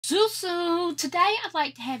So today I'd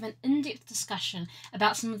like to have an in-depth discussion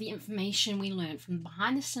about some of the information we learned from the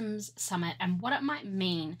Behind the Sims Summit and what it might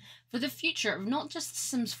mean for the future of not just The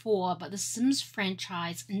Sims 4 but the Sims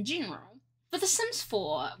franchise in general. For The Sims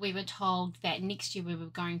 4, we were told that next year we were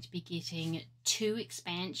going to be getting 2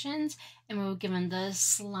 expansions, and we were given the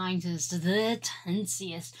slightest, the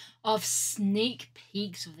tinsiest of sneak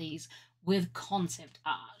peeks of these with concept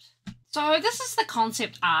art. So this is the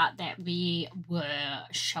concept art that we were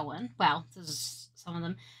shown. Well, this is some of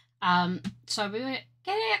them. So we were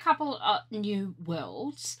getting a couple of new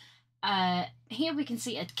worlds. Here we can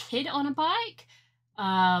see a kid on a bike.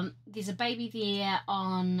 There's a baby there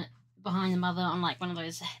behind the mother on like one of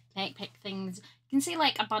those backpack things. You can see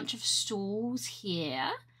like a bunch of stalls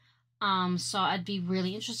here. So I'd be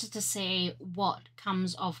really interested to see what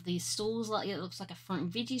comes of these stalls. Like it looks like a fruit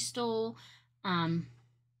and veggie stall.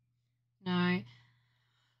 No.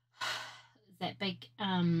 That big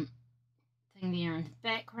thing there in the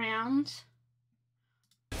background.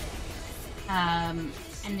 And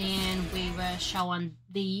then we were showing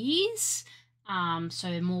these.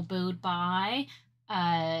 So more build by.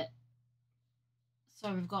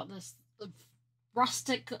 So we've got this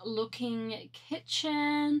rustic looking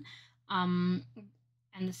kitchen. And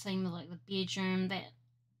the same with like the bedroom. That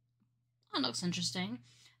looks interesting.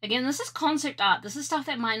 Again, this is concept art. This is stuff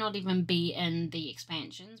that might not even be in the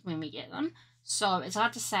expansions when we get them. So it's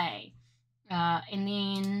hard to say. And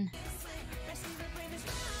then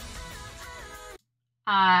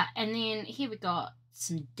here we got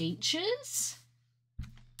some dentures.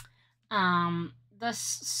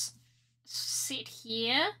 This set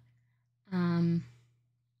here.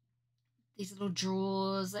 These little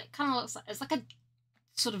drawers. It kind of looks like it's like a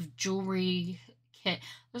sort of jewelry kit.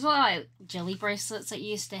 There's a lot of like jelly bracelets that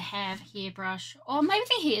you used to have, hairbrush, or maybe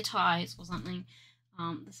they're hair ties or something.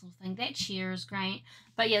 This little thing. That chair is great.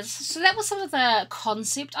 But yeah, so that was some of the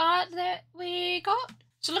concept art that we got.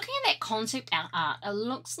 So looking at that concept art, it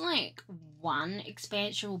looks like one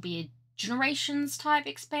expansion will be a generations type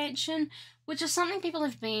expansion, which is something people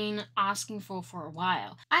have been asking for a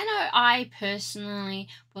while. I know I personally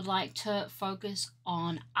would like to focus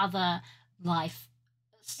on other life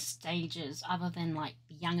stages other than like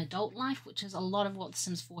young adult life, which is a lot of what The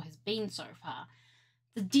Sims 4 has been so far.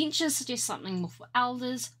 The dentures suggest something more for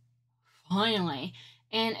elders, finally,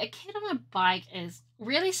 and a kid on a bike is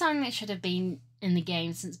really something that should have been in the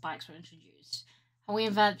game since bikes were introduced.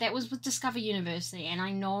 However, that was with Discover University, and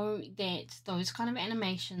I know that those kind of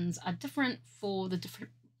animations are different for the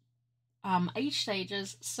different age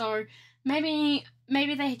stages, so maybe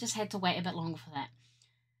they just had to wait a bit longer for that.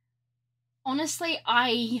 Honestly,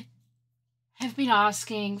 I have been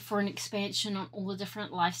asking for an expansion on all the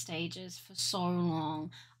different life stages for so long.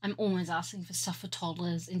 I'm always asking for stuff for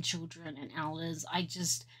toddlers and children and elders.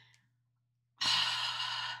 It's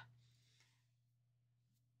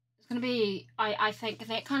going to be, I think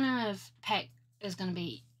that kind of pack is going to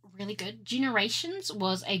be really good. Generations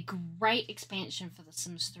was a great expansion for The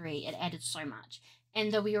Sims 3. It added so much.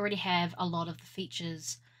 And though we already have a lot of the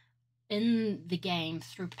features in the game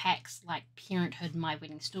through packs like Parenthood, My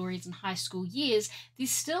Wedding Stories, and High School Years,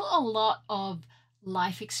 there's still a lot of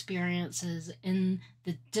life experiences in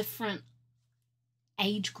the different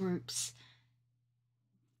age groups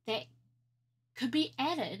that could be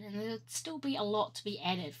added, and there'd still be a lot to be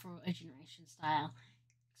added for a generation style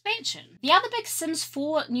expansion. The other big Sims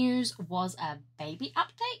 4 news was a baby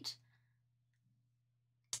update.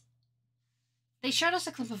 They showed us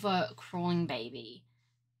a clip of a crawling baby.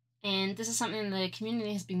 And this is something the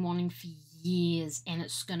community has been wanting for years, and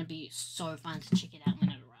it's going to be so fun to check it out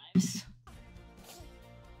when it arrives.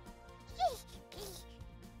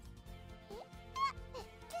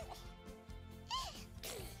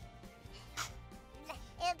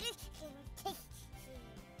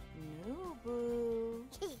 No, boo.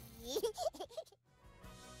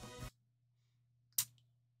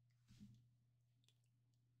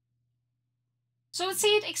 So it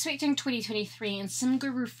said expecting 2023, and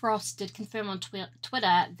SimGuru Frost did confirm on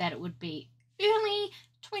Twitter that it would be early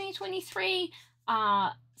 2023.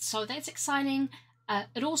 So that's exciting.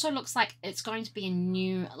 It also looks like it's going to be a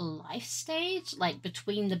new life stage, like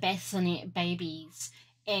between the bassinet babies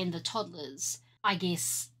and the toddlers. I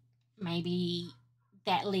guess maybe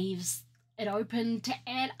that leaves it open to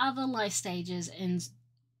add other life stages in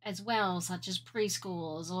as well, such as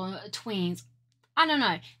preschools or tweens. I don't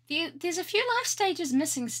know. There's a few life stages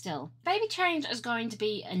missing still. Baby Change is going to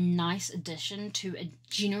be a nice addition to a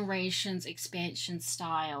Generations expansion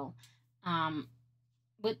style,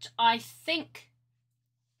 which I think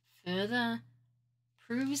further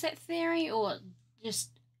proves that theory, or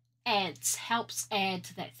just helps add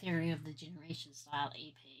to that theory of the generation style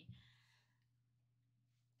EP.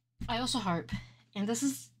 I also hope, and this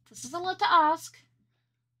is a lot to ask.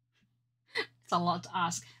 It's a lot to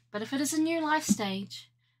ask, but if it is a new life stage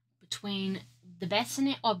between the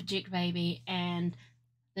bassinet object baby and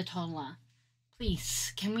the toddler,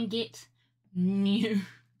 please can we get new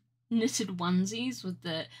knitted onesies with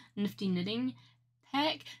the nifty knitting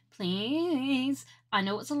pack, please? I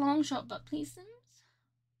know it's a long shot, but please, Sims,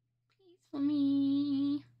 please for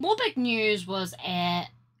me. More big news was a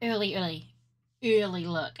early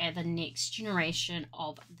look at the next generation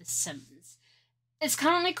of The Sims. It's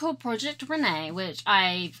currently called Project Rene, which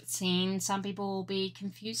I've seen some people be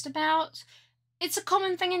confused about. It's a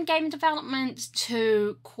common thing in game development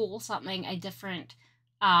to call something a different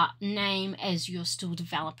name as you're still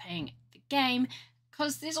developing the game,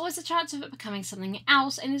 because there's always a chance of it becoming something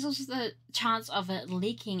else, and there's also the chance of it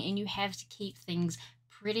leaking, and you have to keep things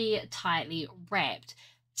pretty tightly wrapped.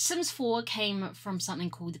 Sims 4 came from something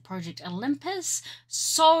called the Project Olympus,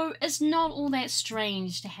 so it's not all that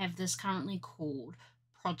strange to have this currently called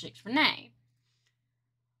Project Rene.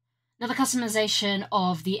 Now, the customization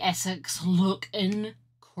of the assets look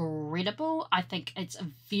incredible. I think it's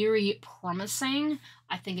very promising.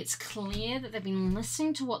 I think it's clear that they've been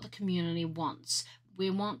listening to what the community wants. We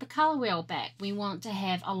want the color wheel back. We want to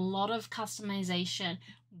have a lot of customization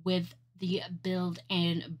with the build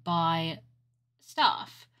and buy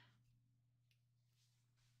stuff.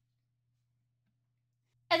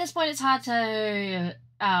 At this point, it's hard to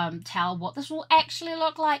tell what this will actually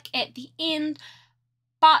look like at the end,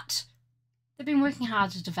 but they've been working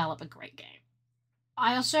hard to develop a great game.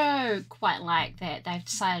 I also quite like that they've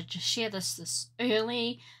decided to share this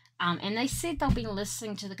early, and they said they'll be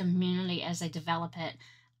listening to the community as they develop it,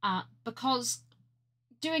 because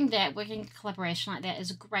doing that, working in collaboration like that, is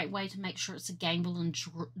a great way to make sure it's a game we'll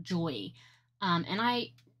enjoy. And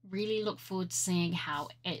I really look forward to seeing how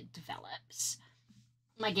it develops.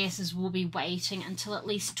 My guess is we'll be waiting until at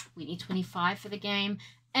least 2025 for the game,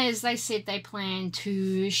 as they said they plan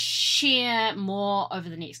to share more over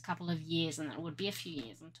the next couple of years, and it would be a few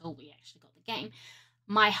years until we actually got the game.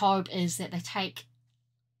 My hope is that they take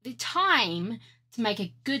the time to make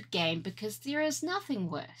a good game, because there is nothing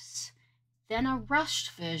worse than a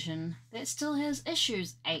rushed version that still has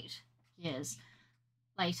issues 8 years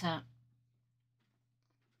later.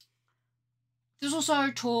 There's also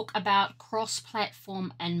talk about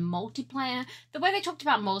cross-platform and multiplayer. The way they talked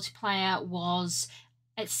about multiplayer was,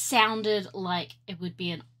 it sounded like it would be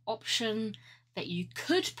an option that you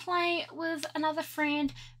could play with another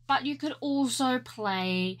friend, but you could also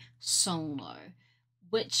play solo,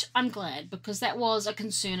 which I'm glad, because that was a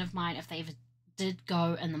concern of mine if they ever did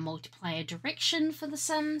go in the multiplayer direction for The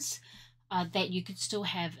Sims, that you could still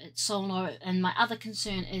have it solo. And my other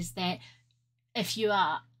concern is that if you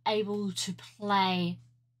are able to play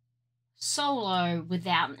solo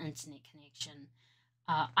without an internet connection,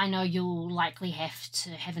 I know you'll likely have to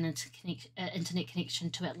have an internet connection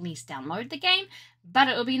to at least download the game, but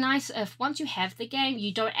it would be nice if once you have the game,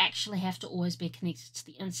 you don't actually have to always be connected to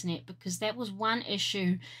the internet, because that was one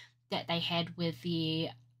issue that they had with the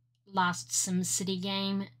last SimCity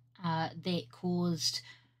game that caused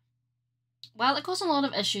a lot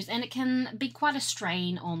of issues, and it can be quite a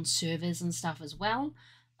strain on servers and stuff as well.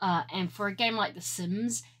 And for a game like The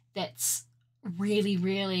Sims that's really,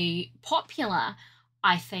 really popular,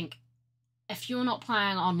 I think if you're not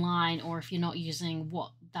playing online, or if you're not using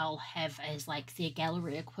what they'll have as like their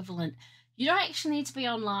gallery equivalent, you don't actually need to be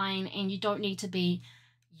online, and you don't need to be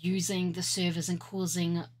using the servers and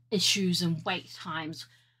causing issues and wait times.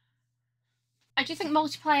 I do think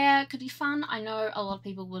multiplayer could be fun. I know a lot of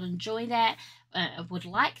people would enjoy that, would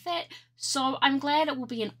like that. So I'm glad it will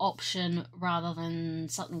be an option rather than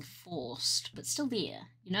something forced, but still there,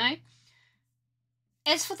 you know?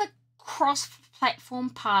 As for the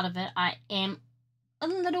cross-platform part of it, I am a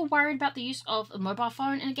little worried about the use of a mobile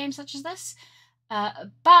phone in a game such as this.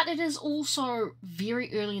 But it is also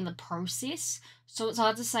very early in the process, so it's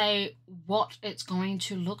hard to say what it's going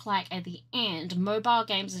to look like at the end. Mobile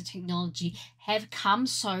games and technology have come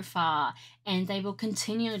so far, and they will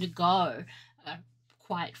continue to go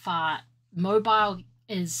quite far. Mobile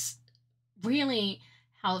is really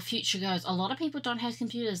how the future goes. A lot of people don't have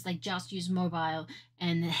computers, they just use mobile,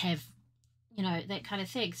 and they have, that kind of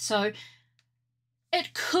thing. So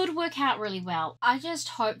it could work out really well. I just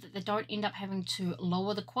hope that they don't end up having to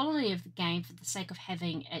lower the quality of the game for the sake of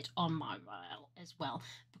having it on mobile as well,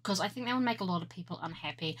 because I think that would make a lot of people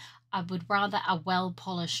unhappy. I would rather a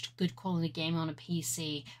well-polished, good quality game on a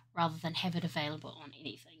PC rather than have it available on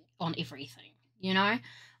everything,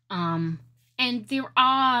 And there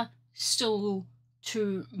are still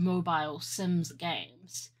 2 mobile Sims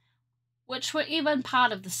games, which were even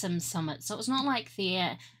part of the Sims Summit, so it's not like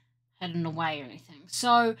they're hidden away or anything.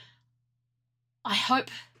 So I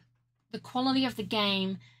hope the quality of the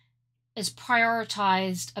game is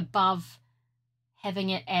prioritized above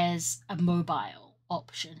having it as a mobile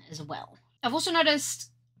option as well. I've also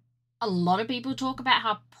noticed a lot of people talk about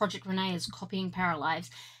how Project Rene is copying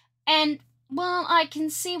Paralives, and well, I can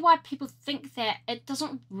see why people think that. It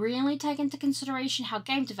doesn't really take into consideration how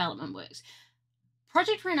game development works.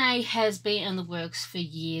 Project Rene has been in the works for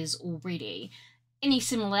years already. Any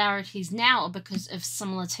similarities now are because of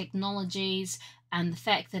similar technologies and the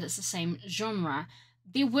fact that it's the same genre.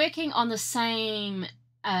 They're working on the same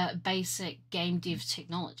basic game dev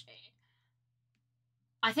technology.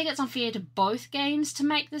 I think it's unfair to both games to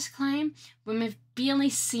make this claim when we've barely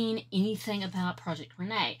seen anything about Project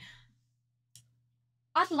Rene.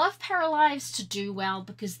 I'd love Paralives to do well,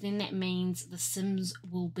 because then that means the Sims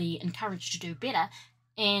will be encouraged to do better,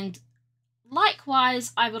 and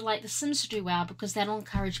likewise I would like the Sims to do well, because that'll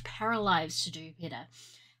encourage Paralives to do better.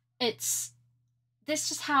 That's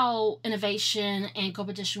just how innovation and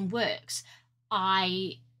competition works.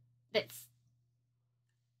 The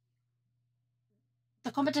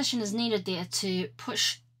competition is needed there to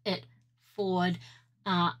push it forward,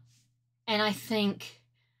 and I think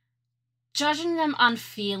judging them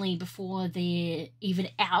unfairly before they're even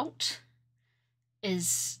out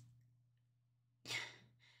is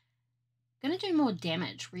going to do more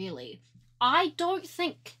damage, really. I don't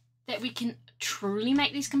think that we can truly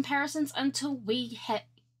make these comparisons until we have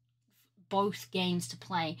both games to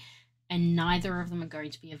play, and neither of them are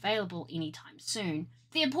going to be available anytime soon.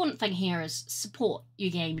 The important thing here is support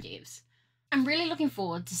your game devs. I'm really looking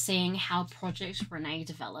forward to seeing how Project Rene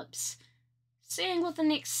develops, seeing what the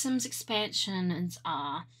next Sims expansions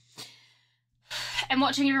are, and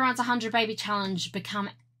watching everyone's 100 baby challenge become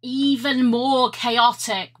even more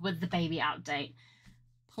chaotic with the baby update.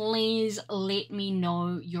 Please let me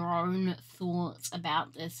know your own thoughts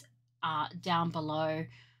about this down below.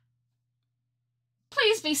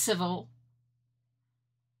 Please be civil.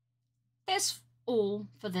 That's all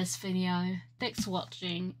for this video. Thanks for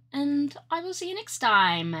watching, and I will see you next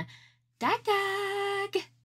time. Dag dag!